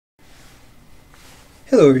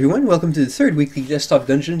Hello everyone, welcome to the third weekly Desktop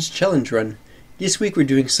Dungeons challenge run. This week we're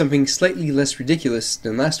doing something slightly less ridiculous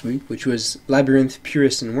than last week, which was Labyrinth,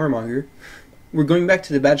 Purist and Warmonger. We're going back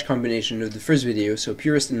to the badge combination of the first video, so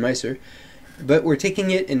Purist and Miser, but we're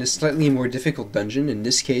taking it in a slightly more difficult dungeon. In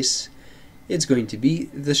this case, it's going to be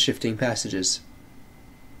the Shifting Passages.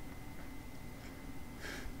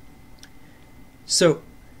 So,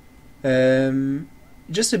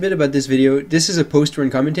 just a bit about this video. This is a post-run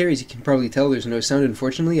commentary. As you can probably tell, there's no sound,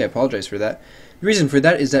 unfortunately. I apologize for that. The reason for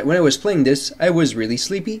that is that when I was playing this, I was really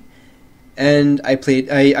sleepy, and I played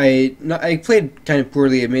kind of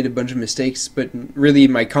poorly. I made a bunch of mistakes, but really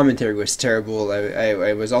my commentary was terrible.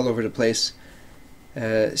 I was all over the place.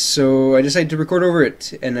 So I decided to record over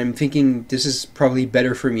it, and I'm thinking this is probably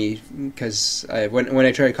better for me, because when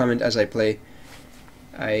I try to comment as I play,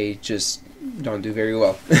 I just don't do very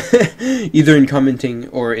well, either in commenting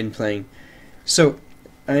or in playing. So,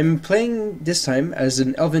 I'm playing this time as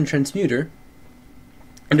an Elven Transmuter,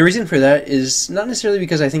 and the reason for that is not necessarily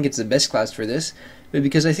because I think it's the best class for this, but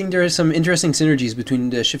because I think there are some interesting synergies between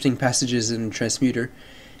the Shifting Passages and Transmuter.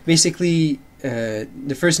 Basically,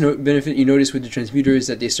 the first benefit you notice with the Transmuter is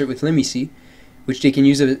that they start with Lemici, which they can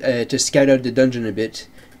use to scout out the dungeon a bit.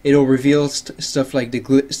 It'll reveal stuff like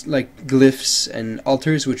glyphs and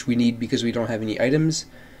altars, which we need because we don't have any items.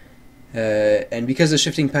 And because the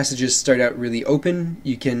Shifting Passages start out really open,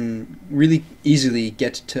 you can really easily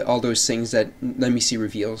get to all those things that Lemici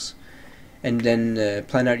reveals. And then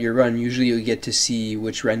plan out your run. Usually you'll get to see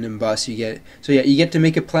which random boss you get. So yeah, you get to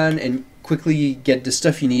make a plan and quickly get the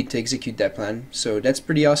stuff you need to execute that plan. So that's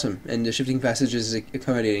pretty awesome. And the Shifting Passages is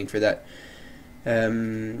accommodating for that.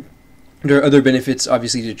 There are other benefits,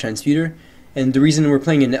 obviously, to the Transmuter, and the reason we're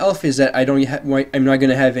playing an elf is that I'm not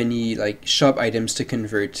going to have any shop items to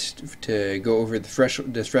convert to go over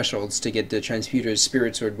the thresholds to get the Transmuter's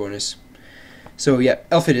Spirit Sword bonus. So yeah,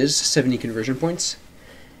 elf it is, 70 conversion points.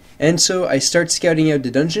 And so I start scouting out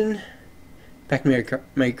the dungeon. Pack my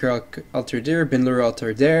altar there, Bindler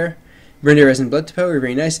altar there, Brenner as in Blood to Power,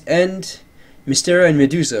 very nice, and Mystera and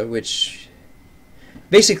Medusa, which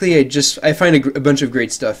basically I find a bunch of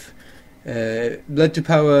great stuff. Blood to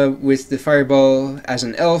Power with the fireball as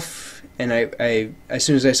an elf, and I as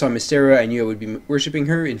soon as I saw Mystera, I knew I would be worshipping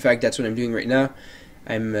her. In fact, that's what I'm doing right now.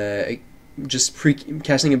 I'm just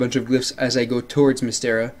casting a bunch of glyphs as I go towards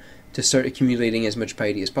Mystera to start accumulating as much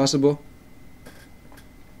piety as possible.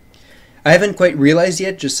 I haven't quite realized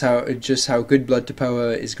yet just how good Blood to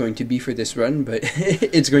Power is going to be for this run, but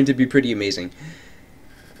it's going to be pretty amazing.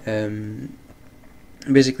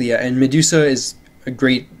 Basically, yeah, and Medusa is a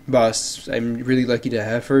great boss. I'm really lucky to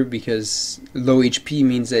have her because low HP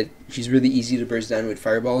means that she's really easy to burst down with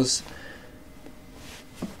fireballs.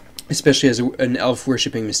 Especially as an elf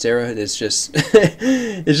worshipping Mystera, it's just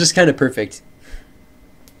kind of perfect.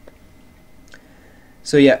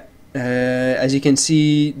 So yeah, as you can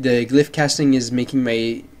see, the glyph casting is making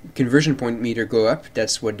my conversion point meter go up.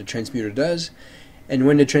 That's what the Transmuter does. And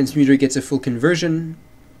when the Transmuter gets a full conversion,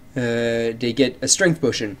 they get a strength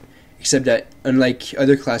potion. Except that, unlike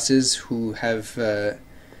other classes who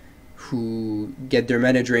get their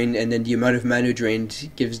mana drained, and then the amount of mana drained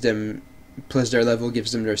gives them, plus their level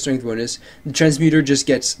gives them their strength bonus, the Transmuter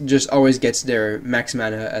just always gets their max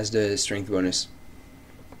mana as the strength bonus.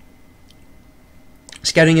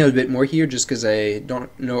 Scouting out a bit more here, just because I don't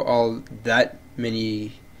know all that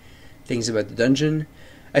many things about the dungeon.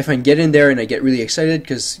 I find Get In There and I get really excited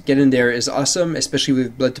because Get In There is awesome, especially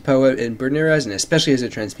with Blood to Power and Burneraz, and especially as a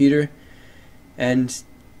Transmuter. And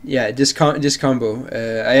yeah, this combo.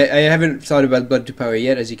 I haven't thought about Blood to Power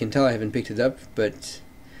yet, as you can tell. I haven't picked it up, but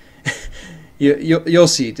you'll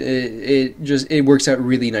see. It works out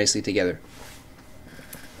really nicely together.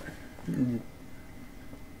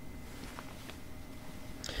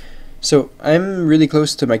 So I'm really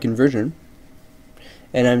close to my conversion.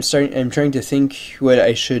 And I'm trying to think what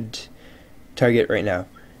I should target right now.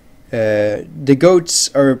 The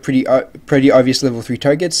goats are pretty obvious level 3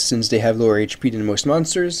 targets since they have lower HP than most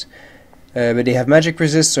monsters. But they have magic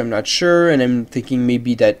resist, so I'm not sure. And I'm thinking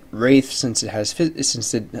maybe that Wraith, since it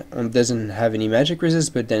doesn't have any magic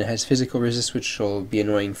resist, but then it has physical resist, which will be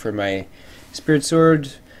annoying for my Spirit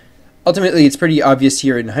Sword. Ultimately, it's pretty obvious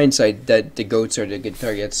here in hindsight that the goats are the good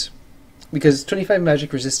targets, because 25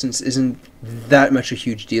 magic resistance isn't that much a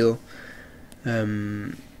huge deal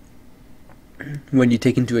when you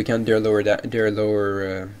take into account their lower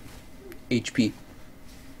HP.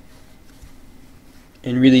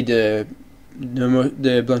 And really the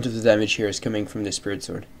blunt of the damage here is coming from the Spirit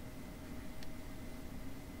Sword.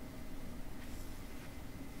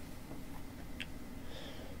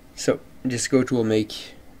 So this goat will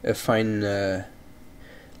make a fine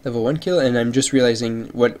level 1 kill, and I'm just realizing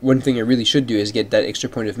one thing I really should do is get that extra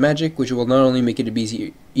point of magic, which will not only make it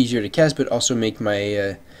easier to cast, but also make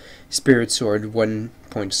my spirit sword 1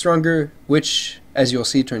 point stronger, which, as you'll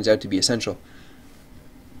see, turns out to be essential.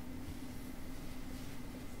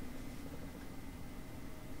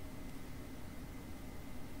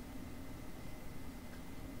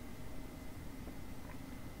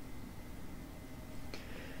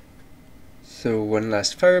 So one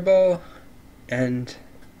last fireball, and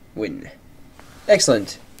win.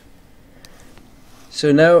 Excellent.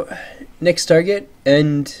 So now, next target,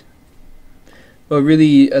 and well,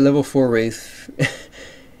 really, a level 4 Wraith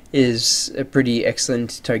is a pretty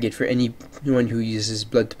excellent target for anyone who uses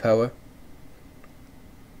Blood to Power.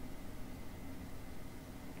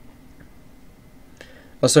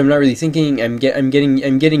 Also, I'm not really thinking. I'm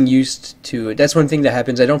getting used to it. That's one thing that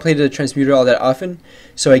happens. I don't play the Transmuter all that often,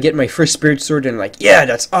 so I get my first Spirit Sword and I'm like, yeah,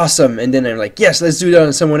 that's awesome. And then I'm like, yes, let's do that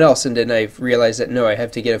on someone else. And then I realize that no, I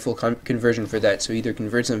have to get a full conversion for that. So either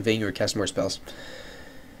convert something or cast more spells.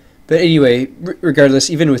 But anyway,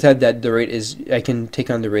 regardless, even without that, the rate is I can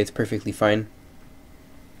take on the Wraith perfectly fine.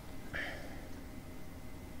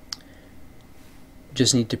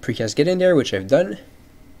 Just need to precast Get In There, which I've done.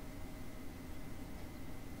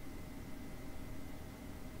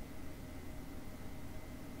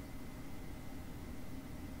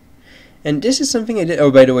 And this is something I did.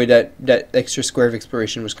 Oh, by the way, that extra square of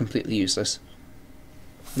exploration was completely useless.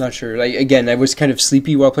 Not sure. Like, again, I was kind of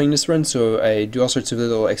sleepy while playing this run, so I do all sorts of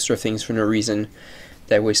little extra things for no reason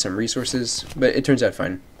that waste some resources, but it turns out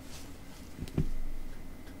fine.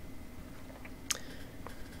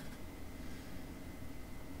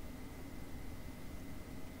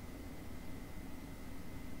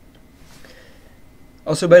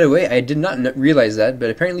 Also, by the way, I did not realize that, but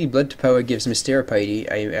apparently Blood to Power gives Mystera Piety.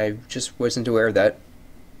 I just wasn't aware of that.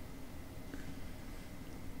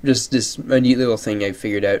 Just this neat little thing I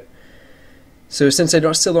figured out. So since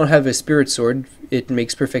I still don't have a Spirit Sword, it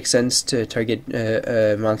makes perfect sense to target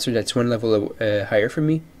a monster that's 1 level higher from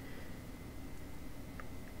me.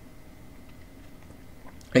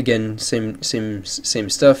 Again, same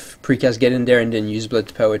stuff. Precast Get In There and then use Blood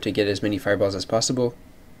to Power to get as many fireballs as possible.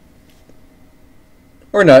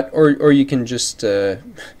 Or not, or you can just hit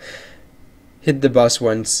the boss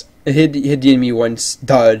once, hit the enemy once,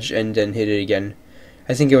 dodge, and then hit it again.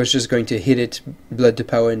 I think I was just going to hit it, Blood to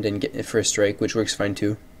Power, and then get it for a strike, which works fine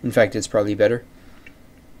too. In fact, it's probably better.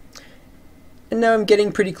 And now I'm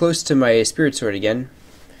getting pretty close to my Spirit Sword again.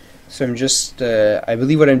 So I'm just, I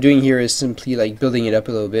believe what I'm doing here is simply like building it up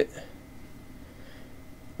a little bit.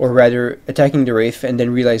 Or rather, attacking the Wraith and then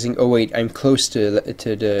realizing, oh wait, I'm close to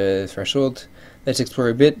the threshold. Let's explore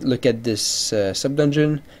a bit, look at this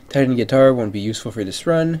sub-dungeon. Titan Guitar won't be useful for this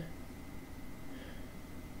run.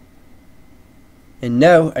 And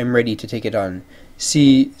now I'm ready to take it on.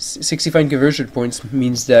 See, 65 conversion points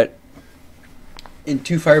means that in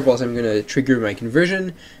 2 fireballs I'm going to trigger my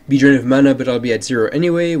conversion, be drained of mana, but I'll be at 0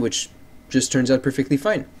 anyway, which just turns out perfectly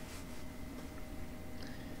fine.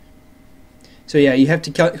 So yeah, you have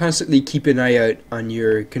to constantly keep an eye out on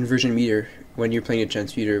your conversion meter when you're playing a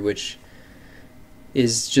Transmuter, which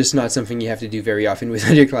is just not something you have to do very often with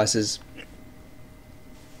other classes.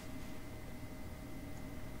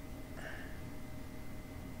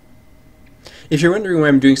 If you're wondering why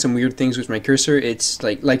I'm doing some weird things with my cursor, it's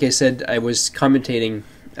like I said, I was commentating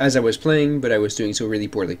as I was playing, but I was doing so really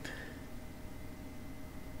poorly.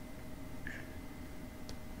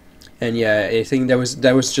 And yeah, I think that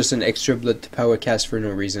was just an extra Blood to Power cast for no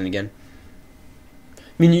reason again.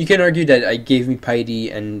 I mean, you can argue that I gave me piety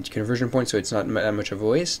and conversion points, so it's not that much of a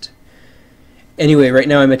waste. Anyway, right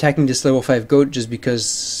now I'm attacking this level 5 goat just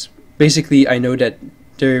because basically I know that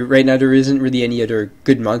right now there isn't really any other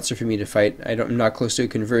good monster for me to fight. I'm not close to a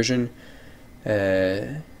conversion.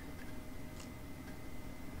 So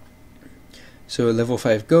a level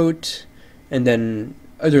 5 goat, and then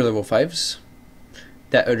other level 5s.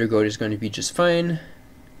 That other goat is going to be just fine.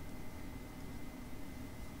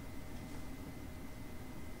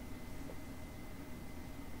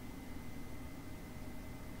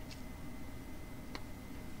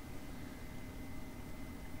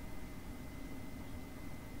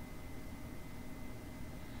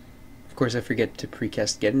 Of course, I forget to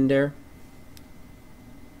precast Get In There.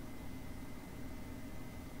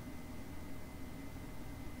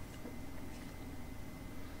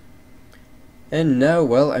 And now,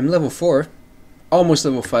 well, I'm level 4, almost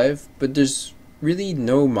level 5, but there's really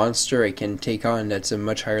no monster I can take on that's a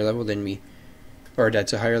much higher level than me, or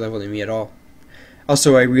that's a higher level than me at all.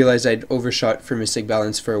 Also, I realized I'd overshot for Mystic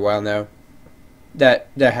Balance for a while now. That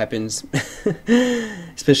happens,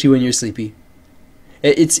 especially when you're sleepy.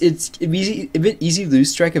 It's a bit easy to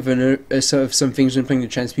lose track of some things when playing the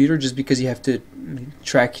Transmuter, just because you have to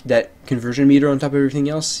track that conversion meter on top of everything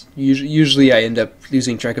else. Usually I end up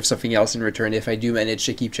losing track of something else in return if I do manage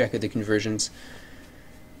to keep track of the conversions.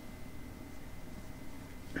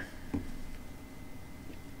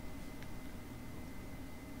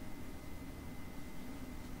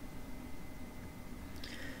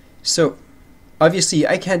 So, obviously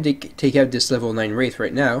I can't take out this level 9 Wraith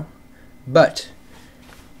right now, but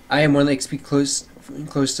I am 1 XP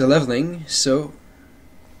close to leveling, so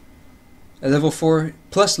a level 4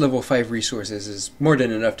 plus level 5 resources is more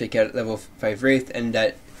than enough to take out level 5 Wraith, and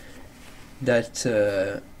that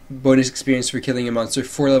bonus experience for killing a monster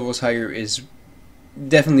 4 levels higher is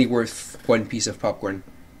definitely worth 1 piece of popcorn.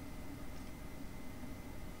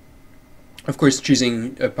 Of course,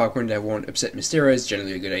 choosing a popcorn that won't upset Mystera is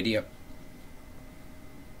generally a good idea.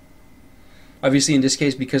 Obviously, in this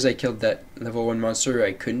case, because I killed that level 1 monster,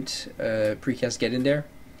 I couldn't precast get in there.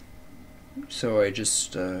 So I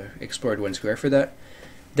just explored 1 square for that.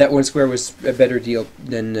 That 1 square was a better deal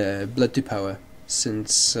than Blood to Power,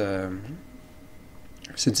 since it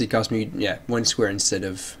cost me 1 square instead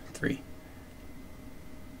of 3.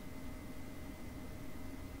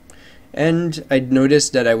 And I'd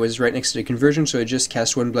noticed that I was right next to the conversion, so I just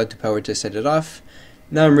cast 1 Blood to Power to set it off.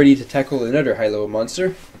 Now I'm ready to tackle another high-level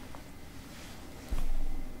monster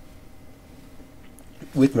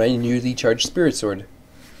with my newly charged Spirit Sword.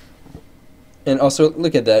 And also,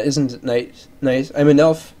 look at that, isn't it nice? I'm an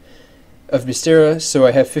elf of Mystera, so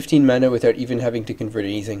I have 15 mana without even having to convert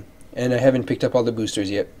anything. And I haven't picked up all the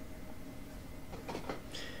boosters yet.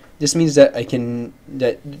 This means that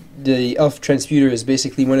that the Elf Transmuter is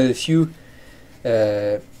basically one of the few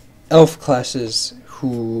elf classes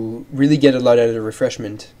who really get a lot out of the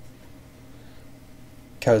refreshment.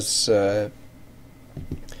 Because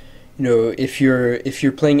if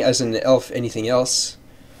you're playing as an elf, anything else,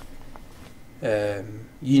 you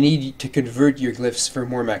need to convert your glyphs for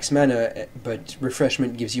more max mana, but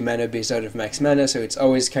refreshment gives you mana based out of max mana, so it's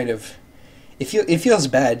always kind of it feels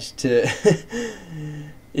bad to.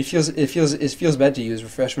 It feels bad to use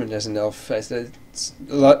refreshment as an elf. It's a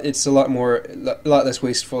lot less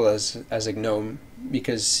wasteful as a gnome,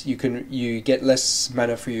 because you get less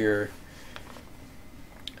mana for your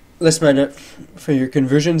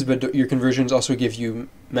conversions, but your conversions also give you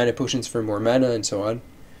mana potions for more mana and so on.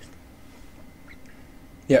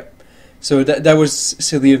 Yeah, so that was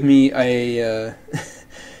silly of me.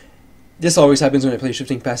 This always happens when I play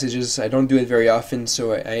Shifting Passages. I don't do it very often,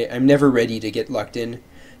 so I'm never ready to get locked in.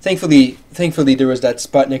 Thankfully, there was that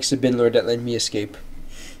spot next to Binlord that let me escape.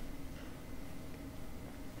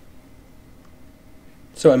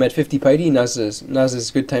 So I'm at 50 piety. Now's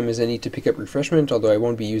as good time as any to pick up refreshment, although I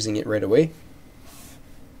won't be using it right away.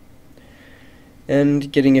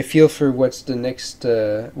 And getting a feel for what's the next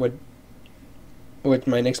what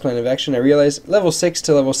my next plan of action, I realize level 6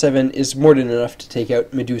 to level 7 is more than enough to take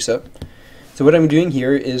out Medusa. So what I'm doing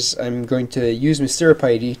here is I'm going to use Mystera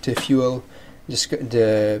Piety to fuel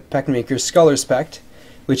the Pact-Maker's Scholar's Pact,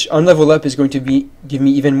 which on level up is going to give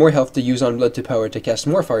me even more health to use on Blood to Power to cast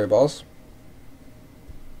more fireballs.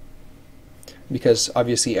 Because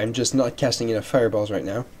obviously I'm just not casting enough fireballs right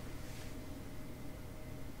now.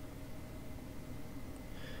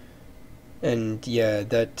 And yeah,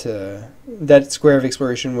 that square of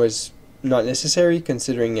exploration was not necessary,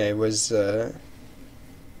 considering I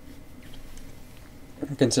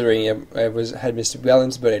had Mystic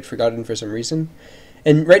Balance, but I'd forgotten for some reason.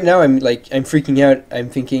 And right now I'm freaking out. I'm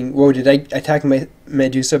thinking, whoa, did I attack my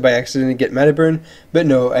Medusa by accident and get mana burn? But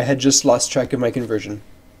no, I had just lost track of my conversion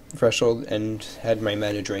threshold and had my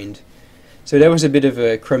mana drained. So that was a bit of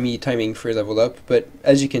a crummy timing for level up, but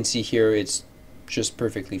as you can see here, it's just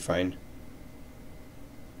perfectly fine.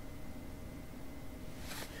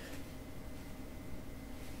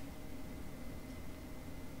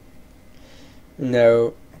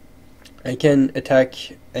 Now, I can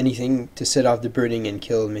attack anything to set off the burning and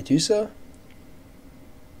kill Medusa.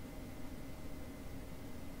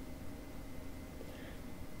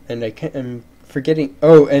 And I'm forgetting.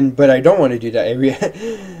 Oh, but I don't want to do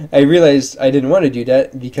that. I realized I didn't want to do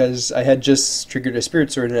that because I had just triggered a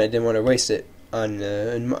Spirit Sword and I didn't want to waste it on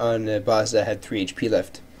a boss that had 3 HP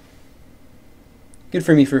left. Good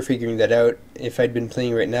for me for figuring that out. If I'd been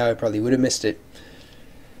playing right now, I probably would have missed it.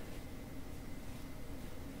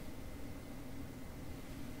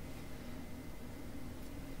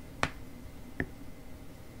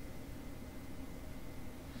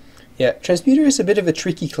 Yeah, Transmuter is a bit of a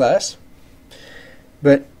tricky class,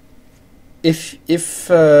 but if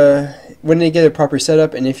when they get a proper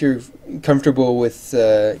setup, and if you're comfortable with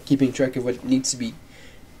keeping track of what needs to be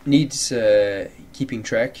needs keeping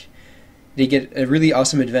track. They get a really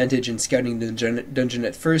awesome advantage in scouting the dungeon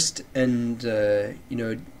at first, and you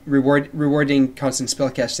know, rewarding constant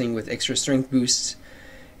spellcasting with extra strength boosts.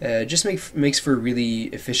 Just makes for really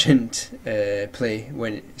efficient play,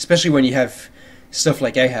 especially when you have stuff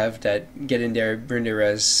like I have that get in there, burn their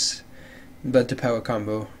res, blood to power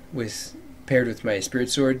combo paired with my spirit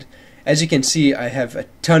sword. As you can see, I have a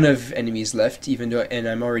ton of enemies left, and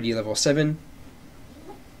I'm already level 7.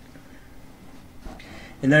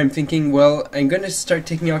 And now I'm thinking, well, I'm going to start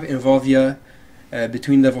taking off Involvia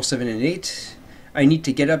between level 7 and 8. I need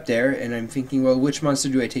to get up there, and I'm thinking, well, which monster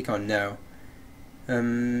do I take on now?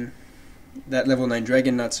 That level 9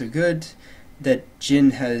 dragon, not so good. That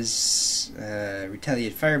Jin has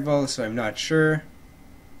Retaliate Fireball, so I'm not sure.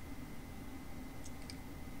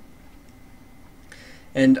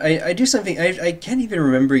 And I do something, I can't even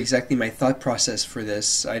remember exactly my thought process for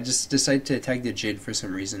this. I just decided to attack the Jid for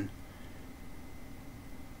some reason.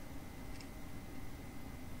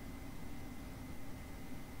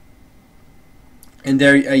 And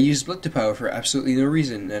there I used Blood to Power for absolutely no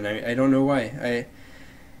reason, and I don't know why.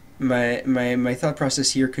 My thought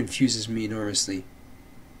process here confuses me enormously.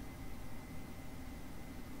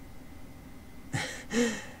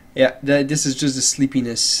 Yeah, this is just a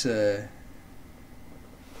sleepiness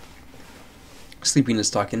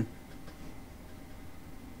talking.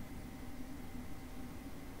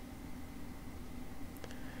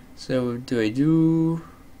 So do I do?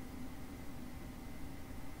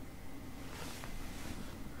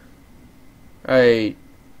 I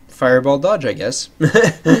fireball dodge, I guess.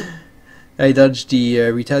 I dodged the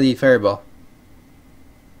retaliate fireball,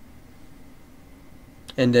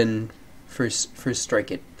 and then first strike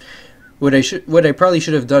it. What I probably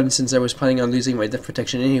should have done, since I was planning on losing my death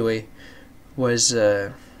protection anyway, was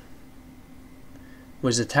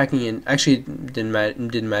attacking, and actually it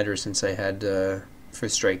didn't matter since I had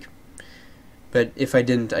first strike. But if I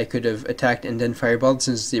didn't, I could have attacked and then fireballed,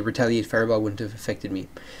 since the retaliate fireball wouldn't have affected me.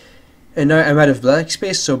 And now I'm out of black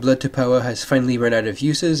space, so Blood to Power has finally run out of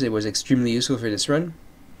uses. It was extremely useful for this run.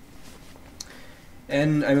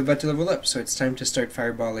 And I'm about to level up, so it's time to start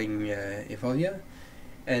fireballing Evolia.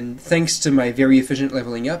 And thanks to my very efficient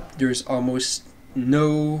leveling up, there's almost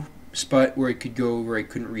no spot where it could go where I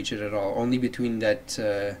couldn't reach it at all. Only between that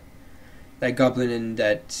goblin and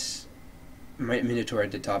that minotaur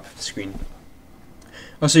at the top of the screen.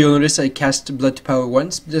 Also, you'll notice I cast Blood to Power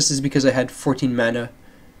once. This is because I had 14 mana.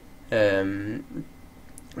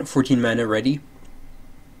 14 mana ready,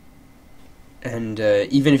 and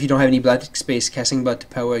even if you don't have any black space, casting Blood to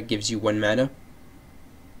Power gives you 1 mana.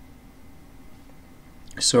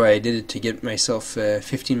 So I did it to get myself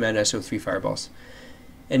 15 mana, so 3 fireballs.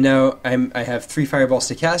 And now I have 3 fireballs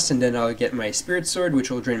to cast, and then I'll get my spirit sword, which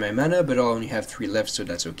will drain my mana, but I'll only have 3 left, so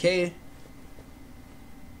that's okay.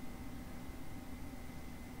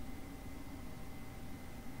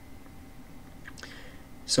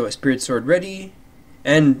 So a spirit sword ready,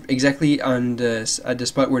 and exactly on at the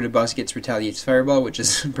spot where the boss gets retaliates fireball, which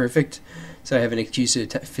is perfect. So I have an excuse to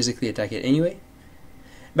physically attack it anyway.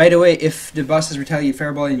 By the way, if the boss has retaliate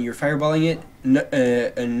fireball and you're fireballing it,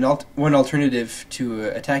 one alternative to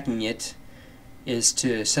attacking it is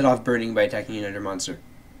to set off burning by attacking another monster.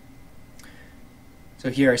 So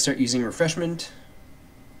here I start using refreshment.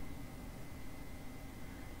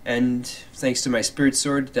 And thanks to my spirit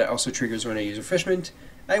sword, that also triggers when I use refreshment,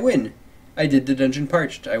 I win! I did the dungeon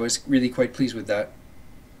parched. I was really quite pleased with that.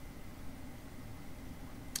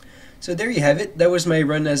 So there you have it. That was my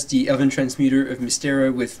run as the Elven Transmuter of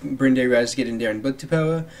Mystera with Brinde Raz, Get in There, and Blood to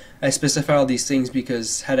Power. I specify all these things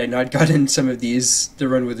because had I not gotten some of these, the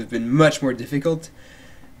run would have been much more difficult.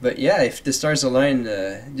 But yeah, if the stars align,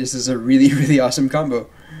 this is a really, really awesome combo.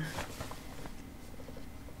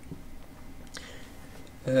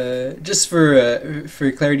 Just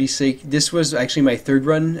for clarity's sake, this was actually my 3rd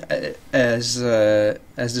run as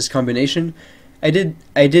this combination. I did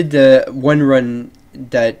one run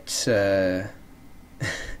that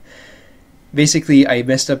basically I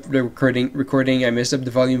messed up the recording. I messed up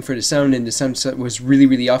the volume for the sound, and the sound was really,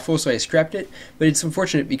 really awful, so I scrapped it. But it's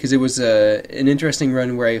unfortunate because it was an interesting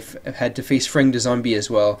run where I've had to face Frank the Zombie as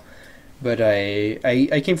well. But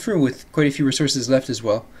I came through with quite a few resources left as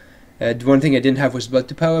well. The one thing I didn't have was Blood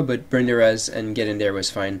to Power, but Burn the Raz and Get in There was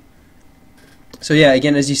fine. So yeah,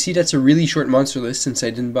 again, as you see, that's a really short monster list since I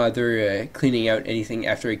didn't bother cleaning out anything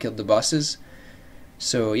after I killed the bosses.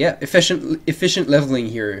 So yeah, efficient leveling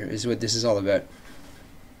here is what this is all about.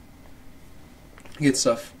 Good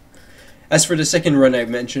stuff. As for the second run I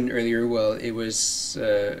mentioned earlier, well, it was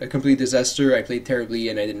a complete disaster. I played terribly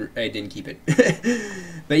and I didn't keep it.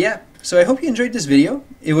 But yeah, So I hope you enjoyed this video.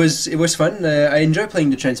 It was fun. I enjoy playing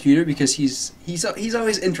the Transmuter because he's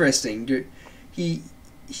always interesting.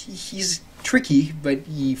 He's tricky, but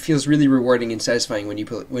he feels really rewarding and satisfying when you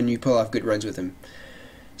pull off good runs with him.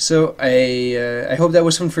 So I hope that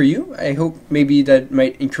was fun for you. I hope maybe that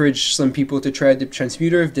might encourage some people to try the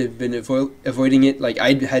Transmuter if they've been avoiding it like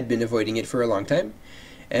I had been avoiding it for a long time.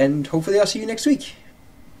 And hopefully I'll see you next week.